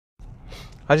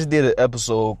I just did an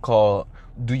episode called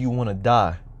Do You Want to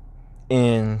Die?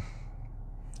 And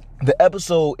the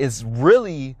episode is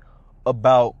really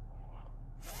about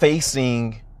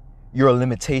facing your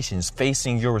limitations,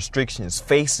 facing your restrictions,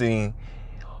 facing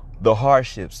the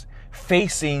hardships,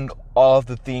 facing all of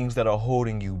the things that are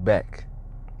holding you back.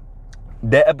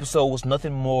 That episode was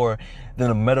nothing more than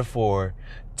a metaphor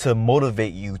to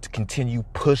motivate you to continue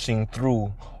pushing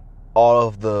through all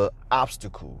of the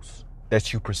obstacles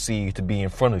that you perceive to be in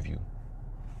front of you,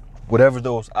 whatever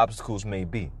those obstacles may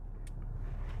be.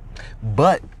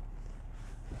 But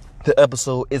the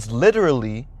episode is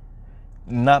literally,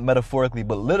 not metaphorically,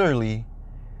 but literally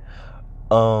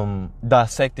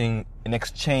dissecting an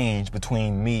exchange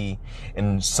between me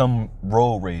and some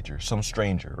road rager, some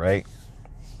stranger, right?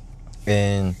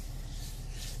 And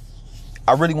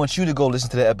I really want you to go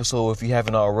listen to that episode if you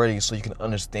haven't already, so you can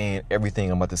understand everything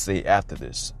I'm about to say after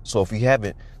this. So if you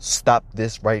haven't, stop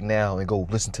this right now and go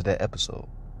listen to that episode.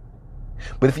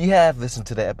 But if you have listened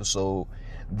to that episode,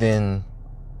 then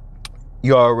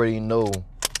you already know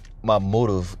my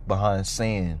motive behind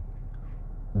saying,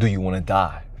 do you want to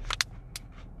die?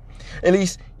 At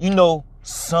least you know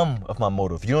some of my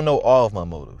motive. You don't know all of my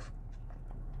motive.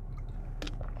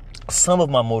 Some of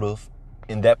my motive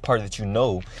in that part that you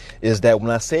know is that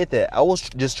when I said that, I was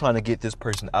just trying to get this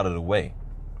person out of the way.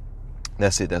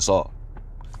 That's it. That's all.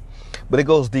 But it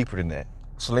goes deeper than that.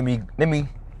 So let me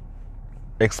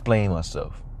explain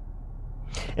myself.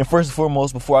 And first and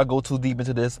foremost, before I go too deep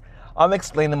into this, I'm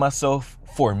explaining myself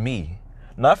for me.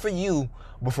 Not for you,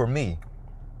 but for me.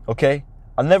 Okay?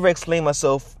 I never explain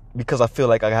myself because I feel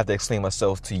like I have to explain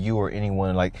myself to you or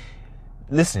anyone. Like,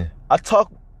 listen, I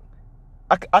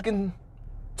can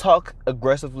talk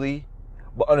aggressively,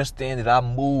 but understand that I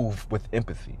move with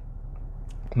empathy.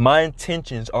 My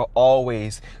intentions are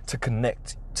always to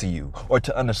connect to you or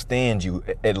to understand you,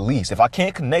 at least. If I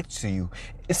can't connect to you,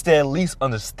 it's to at least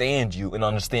understand you and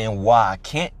understand why I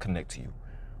can't connect to you,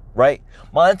 right?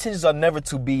 My intentions are never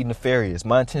to be nefarious.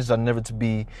 My intentions are never to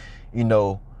be,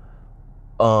 rude.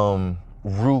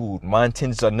 My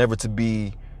intentions are never to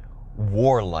be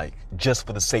warlike just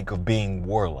for the sake of being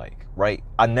warlike, right?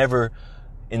 I never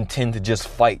intend to just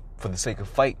fight for the sake of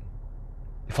fighting.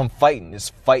 If I'm fighting, it's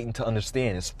fighting to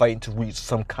understand. It's fighting to reach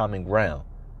some common ground.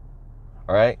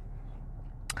 All right?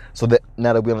 So that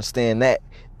now that we understand that,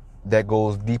 that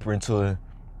goes deeper into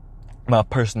my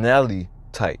personality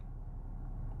type.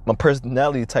 My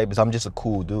personality type is I'm just a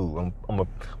cool dude. I'm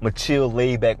a chill,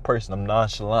 laid-back person. I'm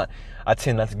nonchalant. I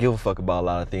tend not to give a fuck about a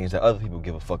lot of things that other people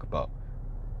give a fuck about.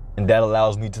 And that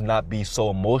allows me to not be so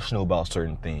emotional about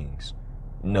certain things.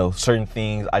 Certain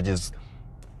things I just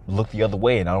look the other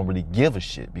way and I don't really give a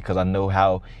shit because I know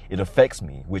how it affects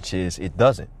me, which is it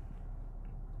doesn't.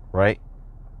 Right?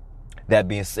 That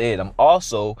being said, I'm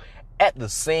also at the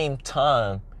same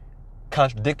time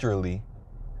contradictorily,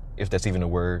 if that's even a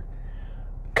word,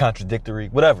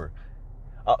 contradictorily,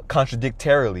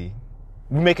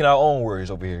 we're making our own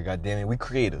words over here, goddammit. We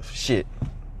creative. Shit.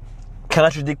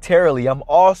 Contradictorily, I'm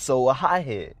also a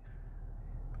hothead.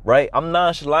 Right? I'm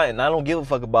nonchalant and I don't give a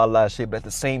fuck about a lot of shit, but at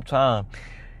the same time,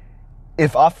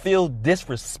 if I feel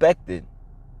disrespected,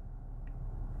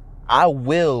 I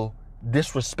will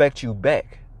disrespect you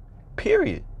back.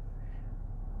 Period.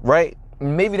 Right?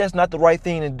 Maybe that's not the right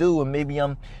thing to do, and maybe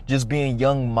I'm just being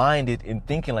young-minded and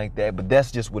thinking like that, but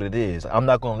that's just what it is. I'm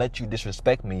not going to let you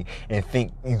disrespect me and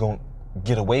think you're going to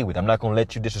get away with it. I'm not going to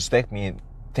let you disrespect me and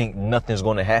think nothing's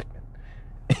going to happen.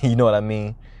 You know what I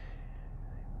mean?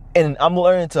 And I'm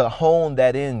learning to hone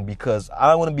that in because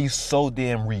I don't want to be so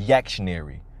damn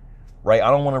reactionary, right?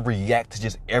 I don't want to react to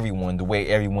just everyone the way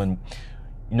everyone,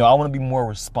 I want to be more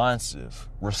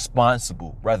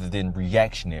responsible rather than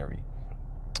reactionary.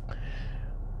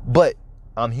 But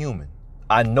I'm human.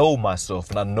 I know myself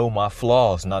and I know my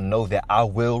flaws and I know that I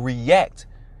will react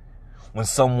when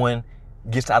someone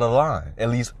gets out of line, at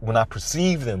least when I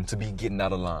perceive them to be getting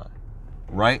out of line,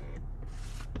 right?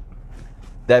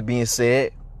 That being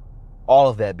said, all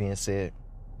of that being said,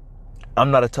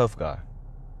 I'm not a tough guy.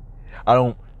 I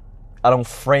don't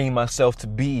frame myself to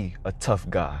be a tough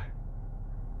guy.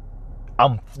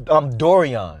 I'm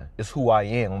Dorian is who I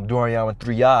am. I'm Dorian with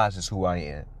 3 eyes is who I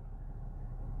am.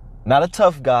 Not a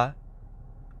tough guy,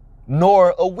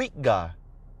 nor a weak guy.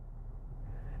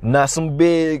 Not some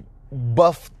big,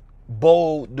 buff,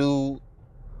 bold dude.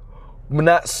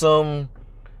 Not some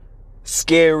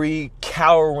scary,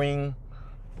 cowering,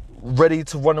 ready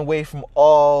to run away from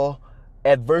all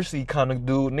adversity kind of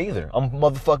dude neither. I'm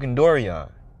motherfucking Dorian.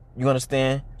 You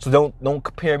understand? So don't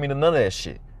compare me to none of that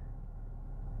shit.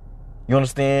 You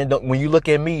understand? When you look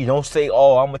at me, don't say,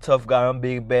 oh, I'm a tough guy, I'm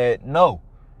big, bad. No.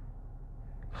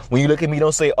 When you look at me,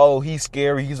 don't say, oh, he's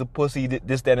scary, he's a pussy,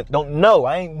 this, that, and don't. No,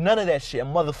 I ain't none of that shit.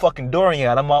 I'm motherfucking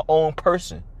Dorian. I'm my own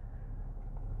person.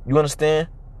 You understand?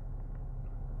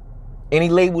 Any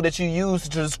label that you use to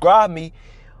describe me,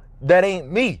 that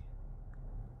ain't me.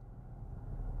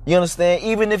 You understand?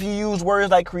 Even if you use words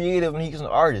like creative and he's an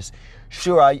artist.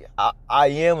 Sure, I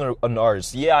am an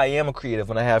artist. Yeah, I am a creative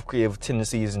and I have creative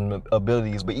tendencies and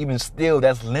abilities. But even still,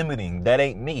 that's limiting. That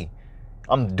ain't me.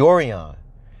 I'm Dorian.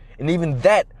 And even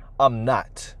that, I'm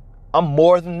not. I'm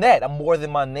more than that. I'm more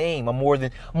than my name. I'm more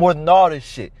than all this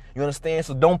shit. You understand?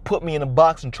 So don't put me in a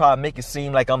box and try to make it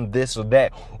seem like I'm this or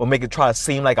that, or make it try to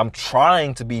seem like I'm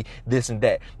trying to be this and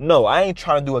that. No, I ain't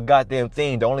trying to do a goddamn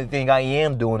thing. The only thing I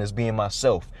am doing is being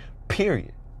myself.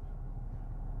 Period.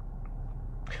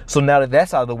 So now that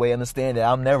that's out of the way, understand that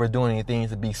I'm never doing anything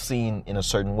to be seen in a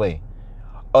certain way,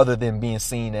 other than being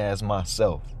seen as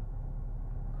myself.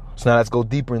 So now let's go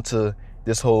deeper into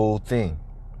this whole thing.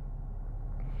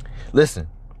 Listen,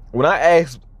 when I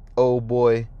asked old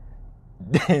boy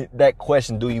that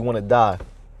question, do you want to die?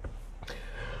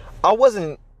 I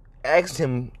wasn't asking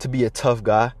him to be a tough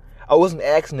guy. I wasn't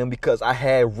asking him because I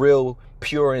had real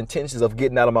pure intentions of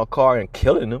getting out of my car and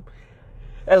killing him.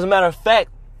 As a matter of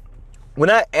fact, when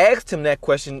I asked him that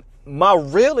question, my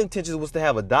real intention was to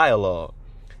have a dialogue.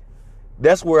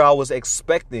 That's where I was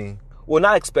expecting, well,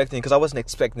 not expecting, because I wasn't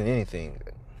expecting anything.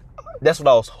 That's what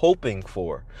I was hoping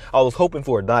for. I was hoping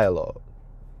for a dialogue.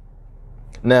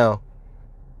 Now,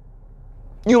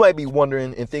 you might be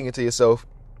wondering and thinking to yourself,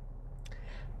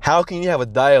 how can you have a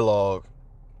dialogue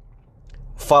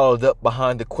followed up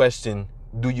behind the question,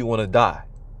 do you want to die?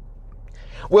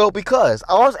 Well, because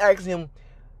I was asking him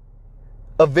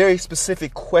a very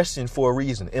specific question for a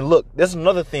reason. And look, there's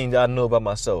another thing that I know about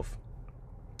myself.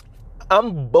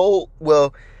 I'm bold.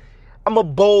 Well, I'm a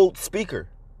bold speaker.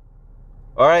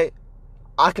 All right.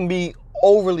 I can be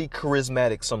overly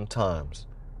charismatic sometimes.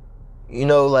 You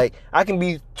know, like I can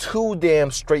be too damn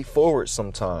straightforward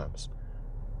sometimes.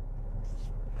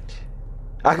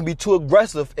 I can be too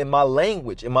aggressive in my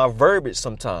language, in my verbiage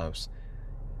sometimes.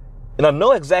 And I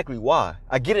know exactly why.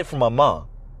 I get it from my mom.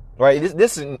 Right?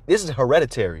 This is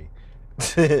hereditary.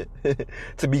 To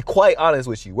be quite honest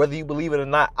with you, whether you believe it or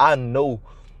not, I know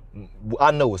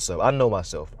what's up. I know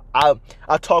myself.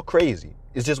 I talk crazy.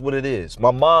 It's just what it is.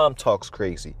 My mom talks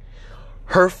crazy.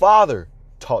 Her father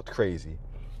talked crazy.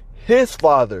 His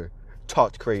father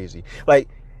talked crazy. Like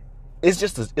it's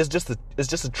just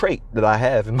a trait that I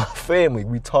have in my family.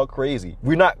 We talk crazy.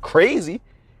 We're not crazy.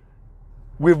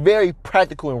 We're very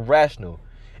practical and rational.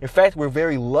 In fact, we're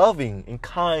very loving and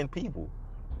kind people.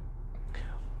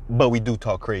 But we do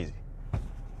talk crazy. All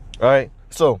right?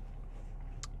 So,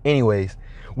 anyways,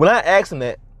 when I asked him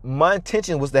that, my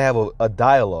intention was to have a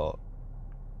dialogue.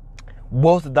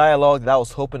 What was the dialogue that I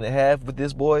was hoping to have with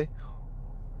this boy?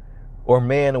 Or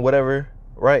man or whatever,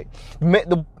 right?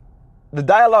 The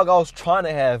dialogue I was trying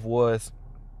to have was,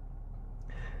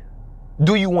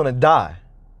 do you want to die?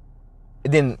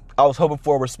 And then I was hoping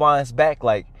for a response back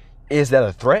like, is that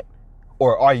a threat?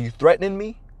 Or are you threatening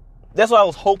me? That's what I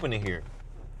was hoping to hear.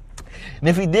 And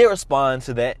if he did respond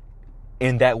to that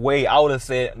in that way, I would have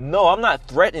said, no, I'm not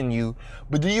threatening you.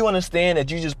 But do you understand that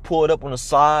you just pulled up on the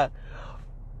side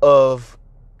of,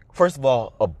 first of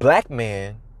all, a black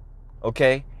man,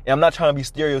 okay? And I'm not trying to be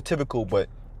stereotypical, but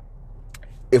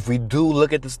if we do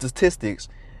look at the statistics,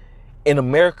 in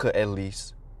America at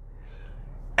least,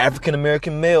 African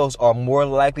American males are more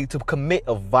likely to commit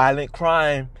a violent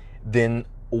crime than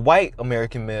white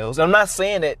American males. And I'm not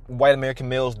saying that white American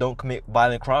males don't commit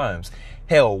violent crimes.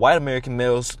 Hell, white American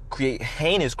males create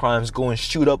heinous crimes, go and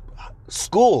shoot up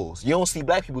schools. You don't see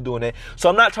black people doing that. So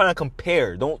I'm not trying to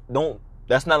compare. Don't.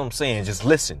 That's not what I'm saying. Just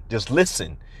listen.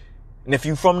 And if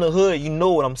you're from the hood, you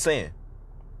know what I'm saying.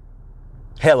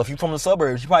 Hell, if you're from the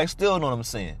suburbs, you probably still know what I'm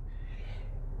saying.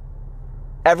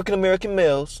 African American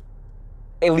males,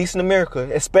 at least in America,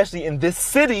 especially in this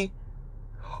city,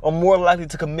 are more likely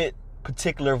to commit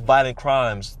particular violent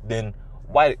crimes than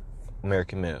white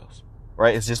American males,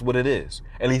 right? It's just what it is,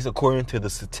 at least according to the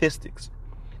statistics.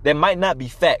 That might not be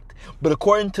fact, but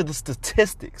according to the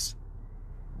statistics,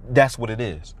 that's what it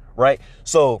is, right?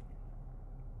 So,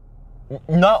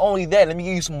 not only that, let me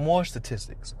give you some more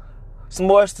statistics. Some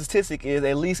more statistic is,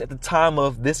 at least at the time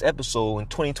of this episode in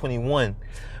 2021,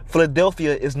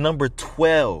 Philadelphia is number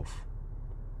 12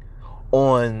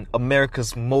 on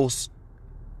America's most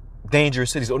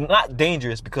dangerous cities. Or not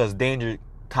dangerous because danger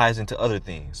ties into other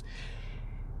things.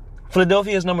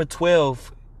 Philadelphia is number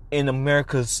 12 in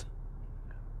America's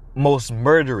most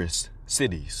murderous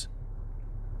cities.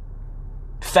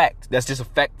 Fact. That's just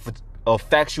a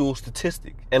factual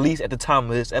statistic, at least at the time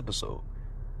of this episode.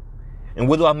 And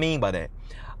what do I mean by that?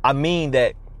 I mean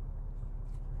that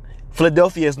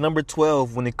Philadelphia is number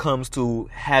 12 when it comes to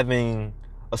having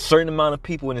a certain amount of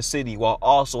people in the city while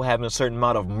also having a certain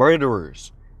amount of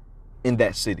murderers in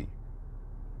that city.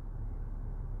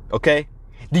 Okay?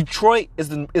 Detroit is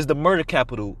the murder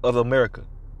capital of America.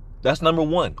 That's number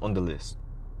 1 on the list.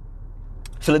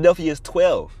 Philadelphia is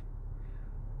 12.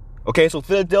 Okay, so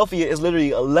Philadelphia is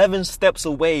literally 11 steps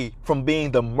away from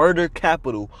being the murder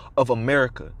capital of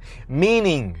America.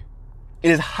 Meaning,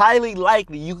 it is highly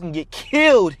likely you can get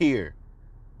killed here.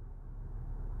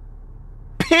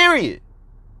 Period.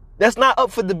 That's not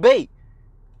up for debate.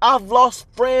 I've lost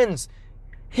friends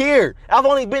here. I've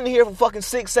only been here for fucking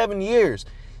 6-7 years.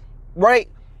 Right?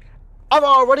 I've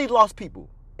already lost people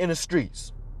in the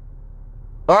streets.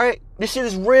 Alright? This shit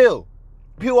is real.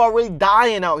 People are really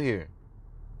dying out here.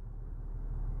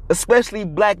 Especially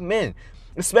black men.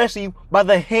 Especially by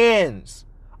the hands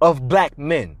of black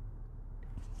men.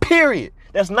 Period.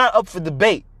 That's not up for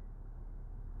debate.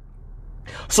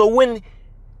 So when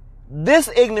this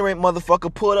ignorant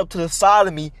motherfucker pulled up to the side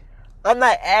of me, I'm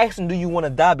not asking, do you want to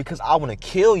die because I want to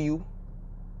kill you?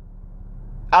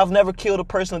 I've never killed a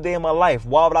person a day in my life.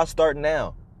 Why would I start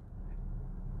now?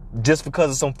 Just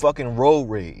because of some fucking road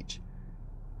rage.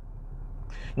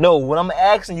 No, what I'm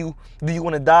asking you, do you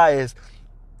want to die is,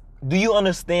 do you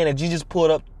understand that you just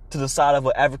pulled up to the side of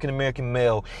an African-American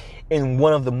male in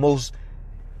one of the most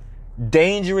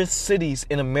dangerous cities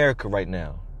in America right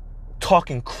now?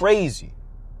 Talking crazy.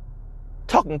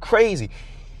 Talking crazy.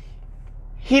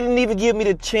 He didn't even give me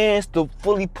the chance to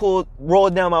fully roll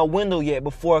down my window yet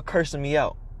before cursing me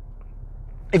out.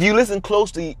 If you listen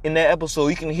closely in that episode,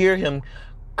 you can hear him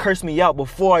curse me out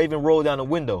before I even rolled down the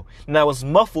window. Now it's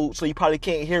muffled, so you probably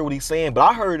can't hear what he's saying, but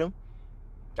I heard him.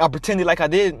 I pretended like I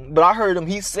didn't, but I heard him.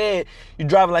 He said, "You're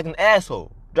driving like an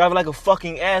asshole. Driving like a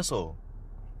fucking asshole."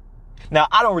 Now,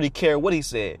 I don't really care what he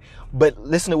said, but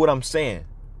listen to what I'm saying.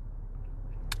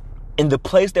 In the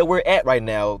place that we're at right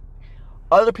now,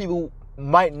 other people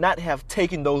might not have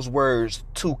taken those words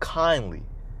too kindly.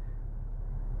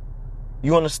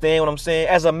 You understand what I'm saying?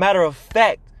 As a matter of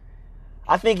fact,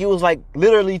 I think it was like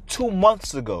literally 2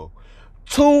 months ago.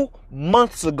 2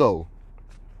 months ago,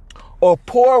 a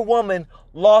poor woman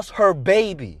lost her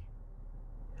baby.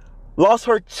 Lost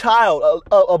her child,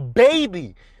 a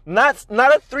baby. Not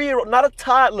a 3-year-old, not a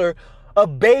toddler, a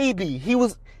baby. He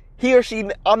or she,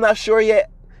 I'm not sure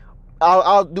yet.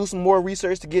 I'll do some more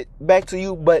research to get back to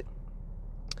you, but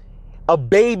a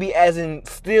baby as in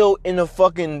still in a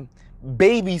fucking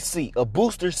baby seat, a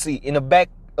booster seat in the back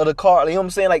of the car. You know what I'm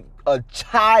saying? Like a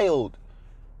child.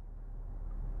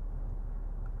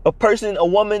 A person, a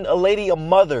woman, a lady, a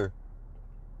mother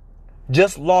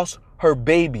just lost her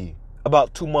baby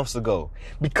about 2 months ago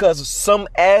because some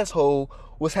asshole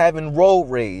was having road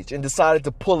rage and decided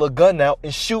to pull a gun out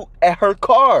and shoot at her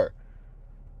car.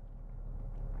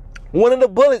 One of the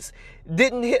bullets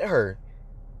didn't hit her.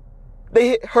 They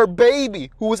hit her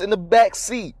baby who was in the back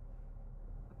seat.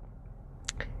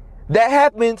 That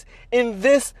happened in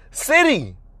this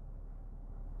city.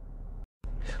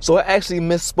 So I actually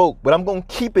misspoke, but I'm going to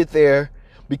keep it there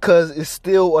because it's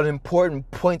still an important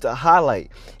point to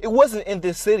highlight. It wasn't in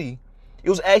this city. It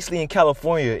was actually in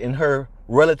California, and her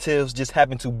relatives just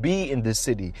happened to be in this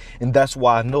city, and that's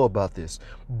why I know about this.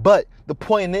 But the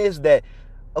point is that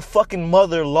a fucking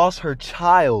mother lost her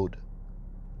child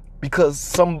because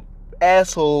some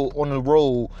asshole on the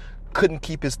road couldn't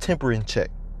keep his temper in check.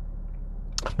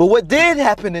 But what did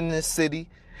happen in this city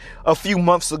a few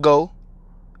months ago,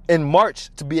 in March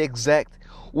to be exact,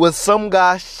 was some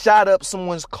guy shot up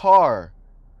someone's car.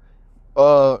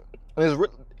 It's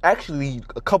actually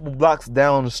a couple blocks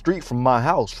down the street from my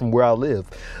house, from where I live.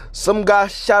 Some guy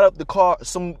shot up the car,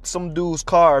 some dude's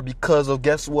car because of,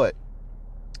 guess what?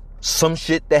 Some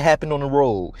shit that happened on the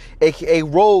road, aka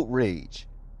road rage.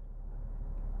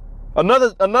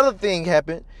 Another thing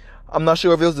happened. I'm not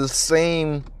sure if it was the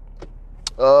same.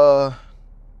 I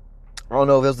don't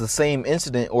know if it was the same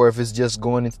incident or if it's just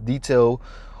going into detail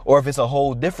or if it's a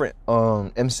whole different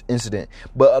incident.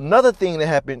 But another thing that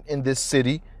happened in this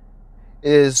city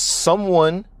is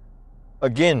someone,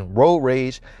 again, road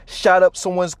rage, shot up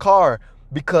someone's car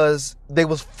because they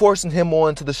was forcing him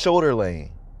onto the shoulder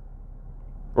lane.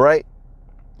 Right?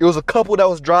 It was a couple that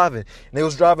was driving, and they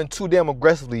was driving too damn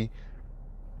aggressively,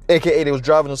 aka they was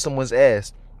driving on someone's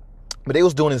ass. But they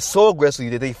was doing it so aggressively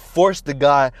that they forced the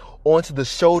guy onto the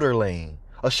shoulder lane.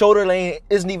 A shoulder lane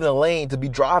isn't even a lane to be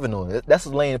driving on. That's a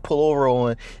lane to pull over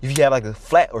on if you have like a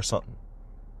flat or something.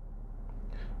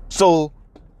 So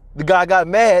the guy got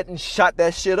mad and shot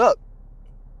that shit up.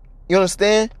 You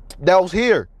understand? That was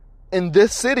here in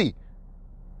this city.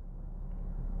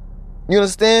 You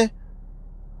understand?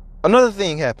 Another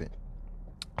thing happened.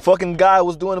 Fucking guy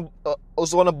was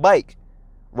was on a bike,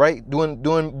 right?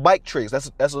 Doing bike tricks.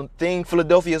 That's a thing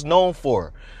Philadelphia is known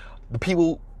for. The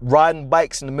people riding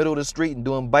bikes in the middle of the street and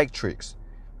doing bike tricks.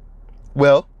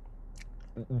 Well,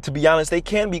 to be honest, they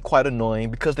can be quite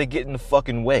annoying because they get in the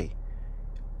fucking way.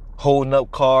 Holding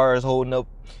up cars, holding up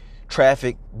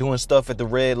traffic, doing stuff at the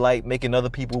red light, making other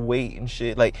people wait and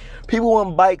shit. Like, people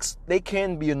on bikes, they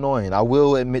can be annoying. I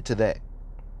will admit to that.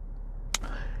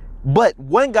 But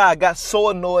one guy got so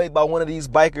annoyed by one of these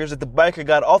bikers that the biker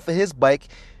got off of his bike,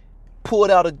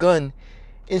 pulled out a gun,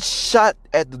 and shot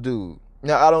at the dude.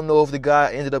 Now, I don't know if the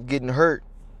guy ended up getting hurt,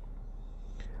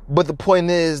 but the point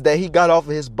is that he got off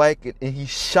of his bike and he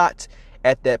shot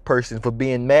at that person for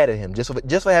being mad at him, just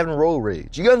for having road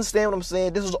rage. You understand what I'm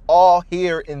saying? This was all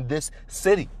here in this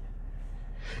city.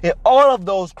 And all of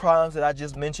those crimes that I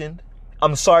just mentioned,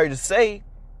 I'm sorry to say,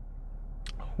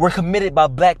 were committed by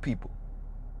black people.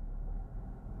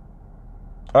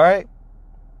 All right?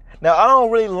 Now, I don't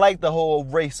really like the whole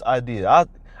race idea.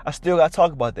 I still got to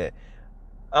talk about that.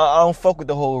 I don't fuck with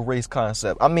the whole race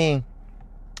concept. I mean,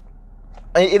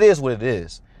 it is what it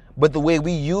is. But the way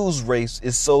we use race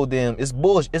is so damn, it's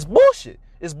bullshit. It's bullshit.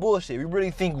 It's bullshit. We really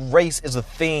think race is a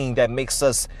thing that makes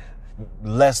us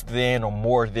less than or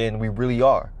more than we really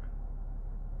are.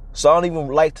 So I don't even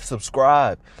like to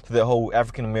subscribe to that whole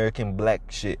African American black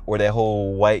shit or that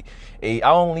whole white. I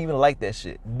don't even like that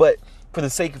shit. But for the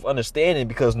sake of understanding,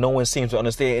 because no one seems to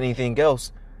understand anything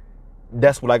else,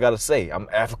 that's what I gotta say. I'm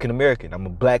African American. I'm a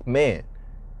black man.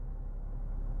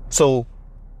 So,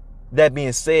 that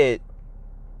being said,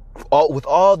 with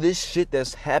all this shit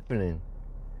that's happening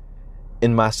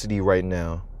in my city right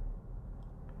now,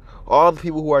 all the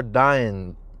people who are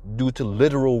dying due to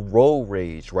literal road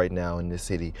rage right now in this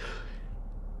city,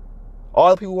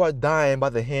 all the people who are dying by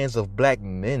the hands of black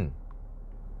men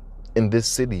in this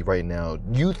city right now,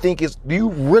 do you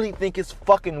really think it's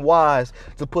fucking wise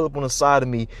to pull up on the side of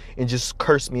me and just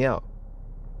curse me out?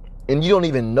 And you don't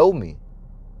even know me.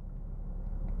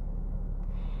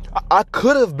 I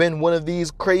could have been one of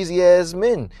these crazy ass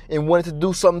men and wanted to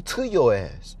do something to your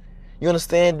ass. You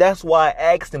understand? That's why I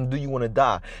asked him, do you want to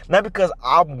die? Not because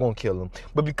I'm going to kill him,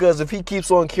 but because if he keeps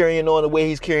on carrying on the way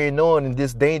he's carrying on in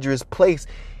this dangerous place,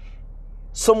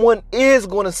 someone is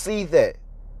going to see that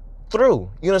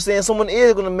through. You understand? Someone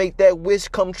is going to make that wish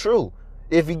come true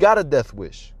if he got a death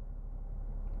wish.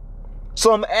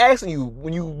 So I'm asking you,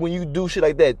 when you do shit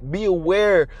like that, be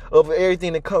aware of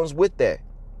everything that comes with that,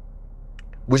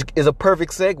 which is a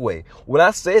perfect segue. When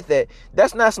I said that,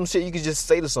 that's not some shit you could just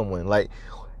say to someone. Like,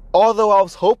 although I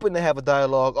was hoping to have a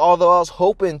dialogue, although I was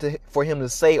hoping for him to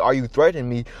say, are you threatening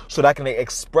me, so that I can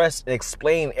express and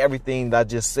explain everything that I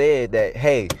just said, that,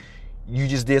 hey, you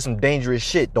just did some dangerous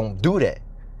shit, don't do that.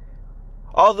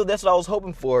 Although that's what I was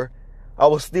hoping for, I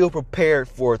was still prepared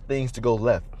for things to go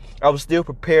left. I was still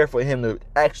prepared for him to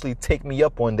actually take me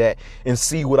up on that and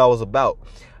see what I was about.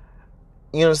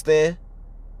 You understand?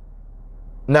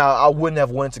 Now, I wouldn't have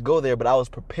wanted to go there, but I was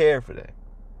prepared for that.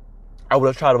 I would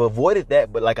have tried to avoid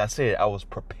that, but like I said, I was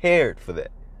prepared for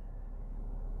that.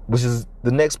 Which is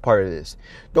the next part of this.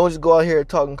 Don't just go out here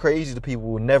talking crazy to people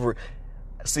who never...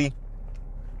 See,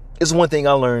 it's one thing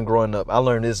I learned growing up. I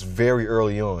learned this very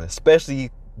early on,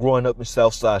 especially growing up in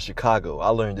Southside Chicago. I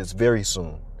learned this very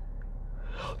soon.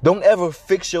 Don't ever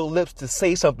fix your lips to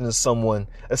say something to someone,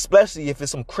 especially if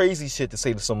it's some crazy shit to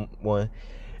say to someone,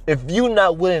 if you're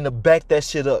not willing to back that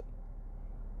shit up.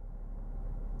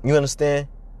 You understand?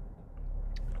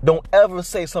 Don't ever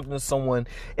say something to someone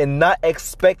and not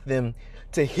expect them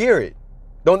to hear it.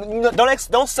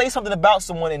 Don't say something about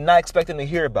someone and not expect them to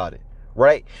hear about it.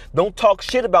 Right? Don't talk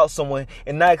shit about someone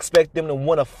and not expect them to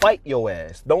want to fight your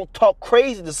ass. Don't talk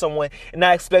crazy to someone and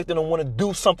not expect them to want to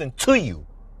do something to you.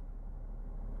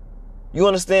 You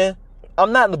understand?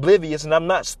 I'm not oblivious and I'm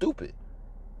not stupid.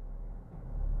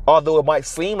 Although it might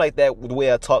seem like that with the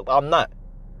way I talk, I'm not.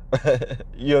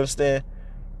 You understand?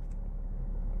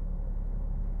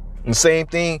 And same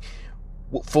thing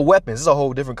for weapons. It's a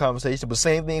whole different conversation, but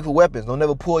same thing for weapons. Don't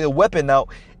ever pull your weapon out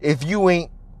if you ain't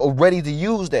ready to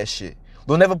use that shit.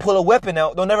 Don't ever pull a weapon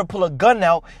out. Don't ever pull a gun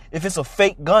out if it's a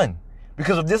fake gun.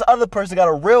 Because if this other person got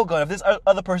a real gun, if this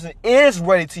other person is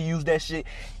ready to use that shit,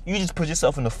 you just put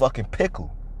yourself in a fucking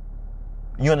pickle.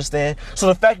 You understand? So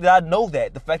the fact that I know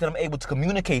that, the fact that I'm able to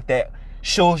communicate that,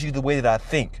 shows you the way that I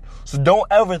think. So don't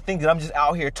ever think that I'm just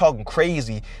out here talking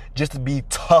crazy just to be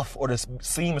tough or to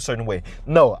seem a certain way.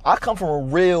 No, I come from a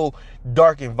real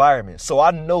dark environment. So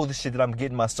I know the shit that I'm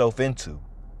getting myself into.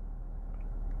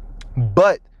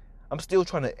 But I'm still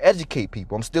trying to educate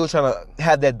people. I'm still trying to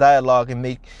have that dialogue and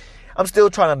I'm still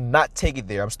trying to not take it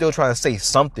there. I'm still trying to say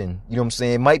something. You know what I'm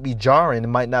saying? It might be jarring. It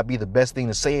might not be the best thing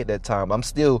to say at that time. I'm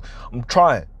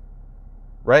trying.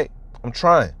 Right? I'm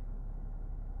trying.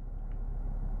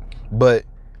 But,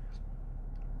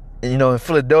 you know, in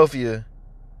Philadelphia,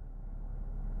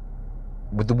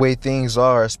 with the way things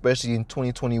are, especially in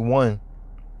 2021,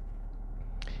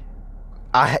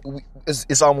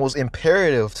 it's almost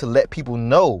imperative to let people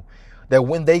know that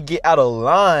when they get out of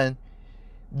line,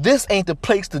 this ain't the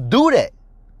place to do that.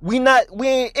 We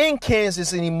ain't in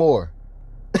Kansas anymore.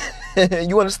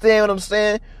 You understand what I'm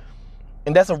saying?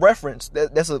 And that's a reference.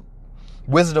 That's a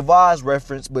Wizard of Oz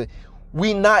reference, but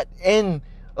we not in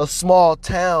a small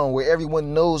town where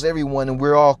everyone knows everyone and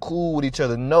we're all cool with each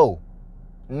other. No.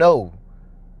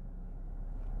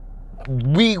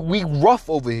 We rough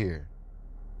over here.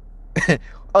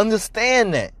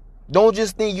 Understand that. Don't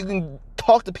just think you can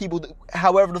talk to people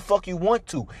however the fuck you want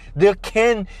to. There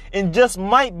can and just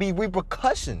might be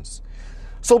repercussions.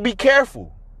 So be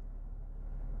careful.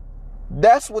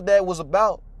 That's what that was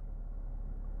about.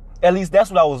 At least that's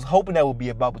what I was hoping that would be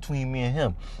about between me and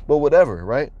him. But whatever,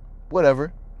 right?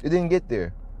 Whatever. It didn't get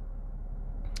there.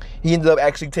 He ended up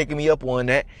actually taking me up on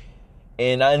that.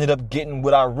 And I ended up getting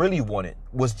what I really wanted.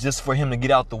 Was just for him to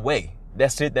get out the way.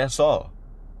 That's it. That's all.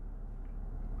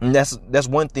 And that's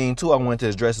one thing, too, I wanted to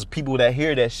address is people that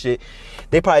hear that shit.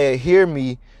 They probably hear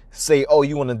me say, oh,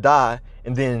 you want to die?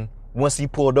 And then once he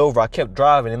pulled over, I kept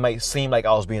driving. It might seem like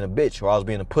I was being a bitch or I was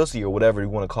being a pussy or whatever you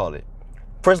want to call it.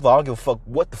 First of all, I don't give a fuck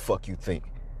what the fuck you think.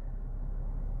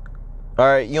 All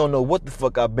right? You don't know what the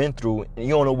fuck I've been through. You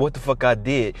don't know what the fuck I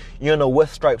did. You don't know what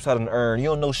stripes I done earned. You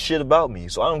don't know shit about me.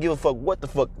 So I don't give a fuck what the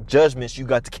fuck judgments you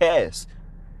got to cast.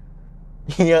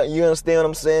 You understand what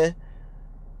I'm saying?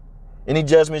 Any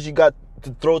judgments you got to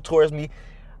throw towards me,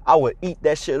 I would eat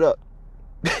that shit up.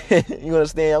 You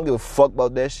understand? I don't give a fuck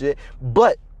about that shit.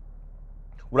 But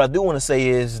what I do want to say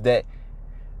is that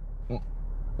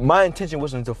my intention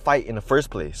wasn't to fight in the first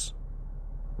place.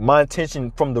 My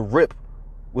intention from the rip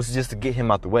was just to get him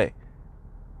out the way.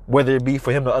 Whether it be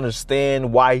for him to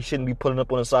understand why he shouldn't be pulling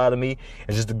up on the side of me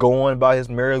and just to go on about his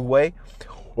merry way,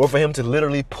 or for him to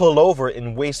literally pull over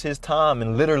and waste his time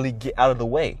and literally get out of the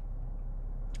way.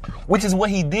 Which is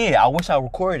what he did. I wish I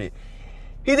recorded it.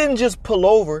 He didn't just pull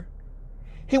over.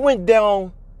 He went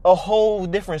down a whole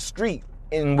different street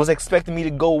and was expecting me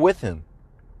to go with him.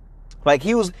 Like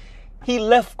he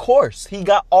left course. He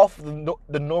got off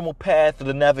the normal path of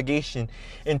the navigation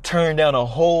and turned down a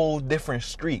whole different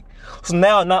street. So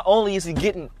now not only is he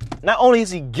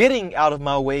getting out of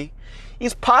my way,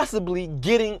 he's possibly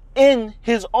getting in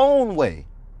his own way,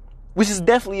 which is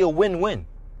definitely a win-win.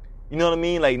 You know what I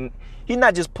mean? Like, he's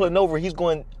not just pulling over, he's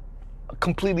going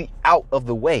completely out of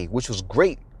the way, which was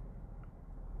great.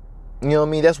 You know what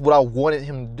I mean? That's what I wanted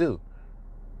him to do.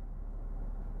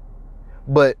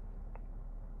 But,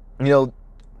 you know,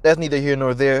 that's neither here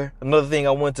nor there. Another thing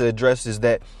I want to address is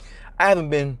that I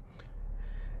haven't been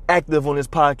active on this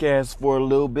podcast for a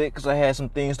little bit because I had some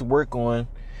things to work on.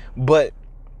 But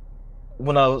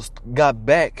when I got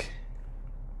back,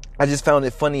 I just found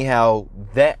it funny how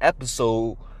that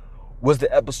episode was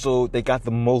the episode that got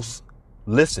the most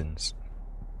listens.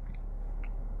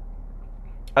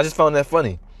 I just found that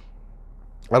funny.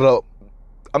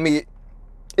 I mean,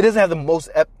 it doesn't have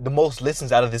the most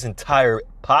listens out of this entire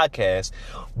podcast,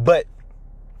 but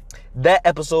that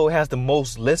episode has the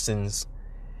most listens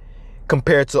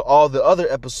compared to all the other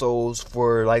episodes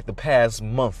for like the past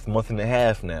month and a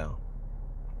half now,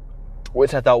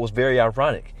 which I thought was very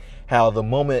ironic. How the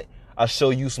moment I show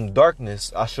you some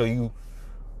darkness, I show you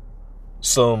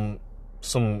some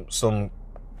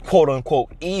quote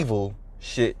unquote evil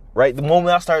shit, right? The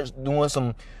moment I start doing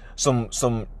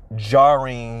some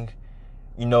jarring,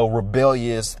 you know,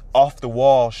 rebellious, off the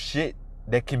wall shit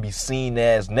that can be seen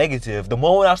as negative, the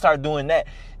moment I start doing that,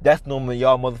 that's the moment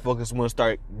y'all motherfuckers want to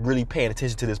start really paying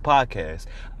attention to this podcast.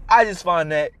 I just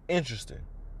find that interesting.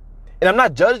 And I'm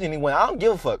not judging anyone. I don't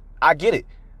give a fuck. I get it.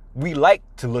 We like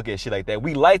to look at shit like that.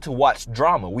 We like to watch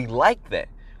drama. We like that.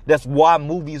 That's why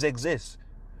movies exist.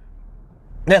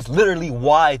 That's literally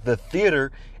why the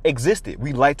theater existed.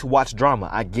 We like to watch drama.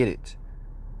 I get it.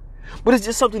 But it's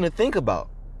just something to think about.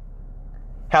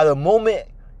 How the moment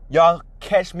y'all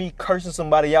catch me cursing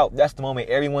somebody out, that's the moment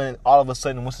everyone all of a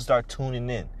sudden wants to start tuning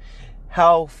in.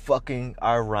 How fucking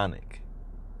ironic.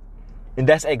 And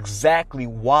that's exactly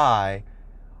why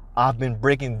I've been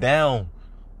breaking down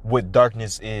what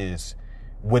darkness is,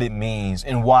 what it means,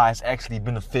 and why it's actually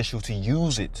beneficial to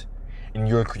use it in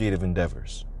your creative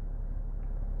endeavors.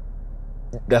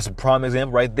 That's a prime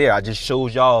example right there. I just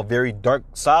showed y'all a very dark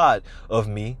side of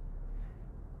me.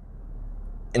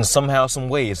 in somehow, some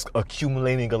way, it's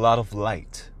accumulating a lot of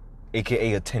light,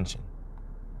 aka attention.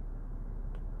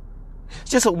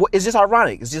 It's just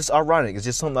ironic. It's just ironic. It's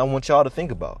just something I want y'all to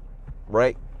think about,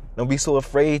 right? Don't be so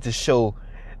afraid to show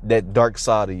that dark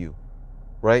side of you,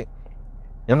 right?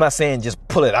 I'm not saying just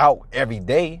pull it out every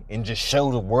day and just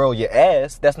show the world your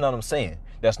ass. That's not what I'm saying.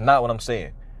 That's not what I'm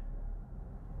saying.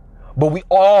 But we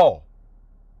all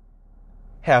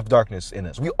have darkness in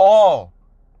us. We all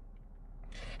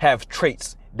have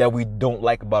traits that we don't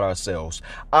like about ourselves.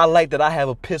 I like that I have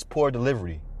a piss poor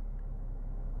delivery.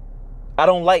 I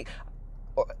don't like,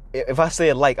 if I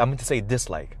say like, I meant to say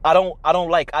dislike.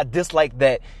 I dislike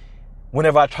that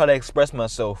whenever I try to express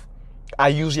myself, I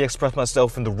usually express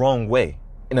myself in the wrong way,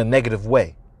 in a negative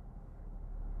way.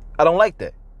 I don't like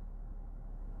that.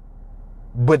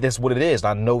 But that's what it is.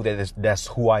 I know that that's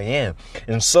who I am.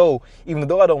 And so, even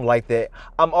though I don't like that,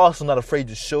 I'm also not afraid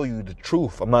to show you the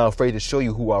truth. I'm not afraid to show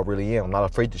you who I really am. I'm not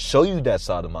afraid to show you that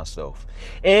side of myself.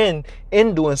 And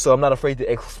in doing so, I'm not afraid to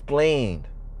explain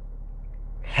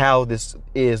how this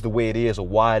is the way it is or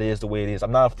why it is the way it is.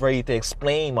 I'm not afraid to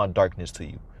explain my darkness to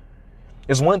you.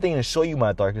 It's one thing to show you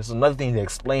my darkness. It's another thing to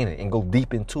explain it and go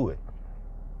deep into it.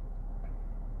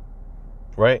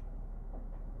 Right?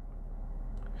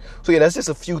 So yeah, that's just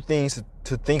a few things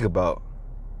to think about.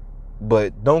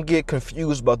 But don't get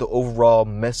confused about the overall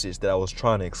message that I was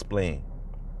trying to explain.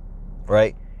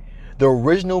 Right? The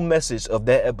original message of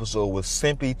that episode was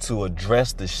simply to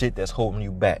address the shit that's holding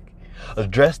you back.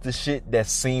 Address the shit that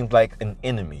seems like an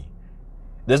enemy.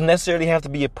 Doesn't necessarily have to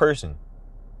be a person.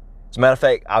 As a matter of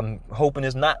fact, I'm hoping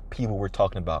it's not people we're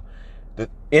talking about. The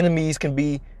enemies can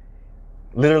be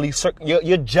literally,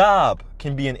 your job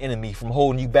can be an enemy from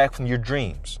holding you back from your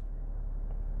dreams.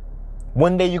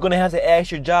 One day you're going to have to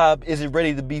ask your job, is it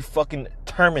ready to be fucking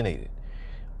terminated?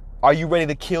 Are you ready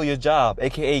to kill your job,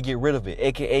 aka get rid of it,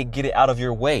 aka get it out of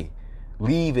your way?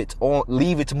 Leave it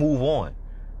to move on.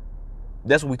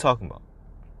 That's what we're talking about.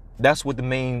 That's what the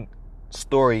main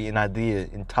story and idea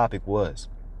and topic was.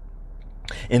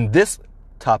 And this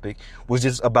topic was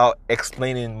just about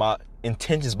explaining my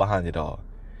intentions behind it all.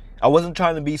 I wasn't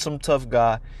trying to be some tough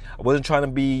guy. I wasn't trying to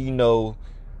be,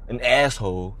 an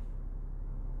asshole.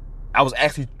 I was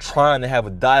actually trying to have a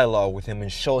dialogue with him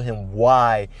and show him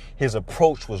why his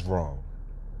approach was wrong.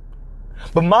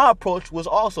 But my approach was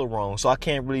also wrong, so I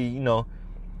can't really,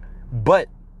 But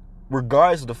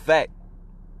regardless of the fact,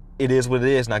 it is what it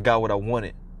is, and I got what I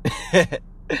wanted. You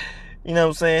know what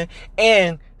I'm saying?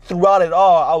 And throughout it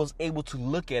all, I was able to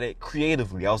look at it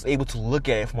creatively. I was able to look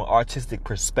at it from an artistic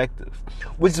perspective,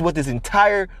 which is what this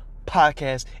entire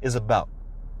podcast is about.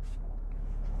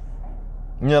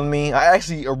 You know what I mean? I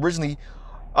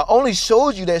only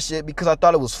showed you that shit because I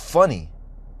thought it was funny.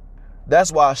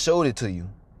 That's why I showed it to you.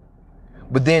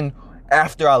 But then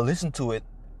after I listened to it,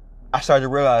 I started to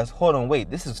realize, hold on,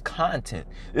 wait, this is content.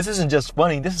 This isn't just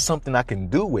funny. This is something I can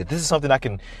do with. This is something I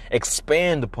can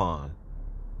expand upon.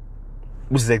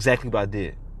 Which is exactly what I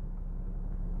did.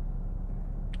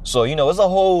 So, it's a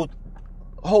whole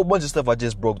bunch of stuff I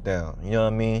just broke down. You know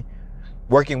what I mean?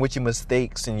 Working with your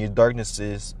mistakes and your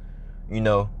darknesses,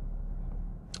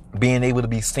 being able to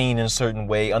be seen in a certain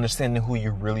way, understanding who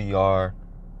you really are,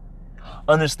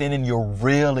 understanding your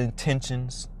real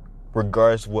intentions,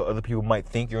 regardless of what other people might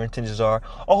think your intentions are.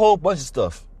 A whole bunch of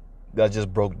stuff that I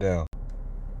just broke down.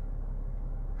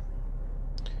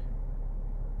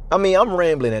 I mean, I'm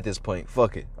rambling at this point.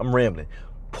 Fuck it. I'm rambling.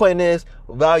 Point is,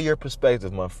 value your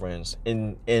perspective, my friends,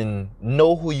 and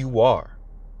know who you are.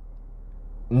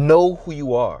 Know who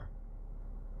you are.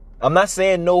 I'm not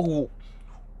saying know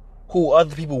who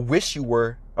other people wish you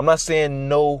were. I'm not saying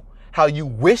know how you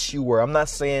wish you were. I'm not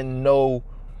saying know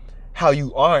how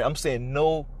you aren't. I'm saying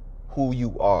know who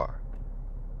you are.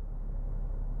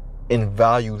 And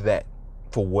value that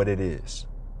for what it is.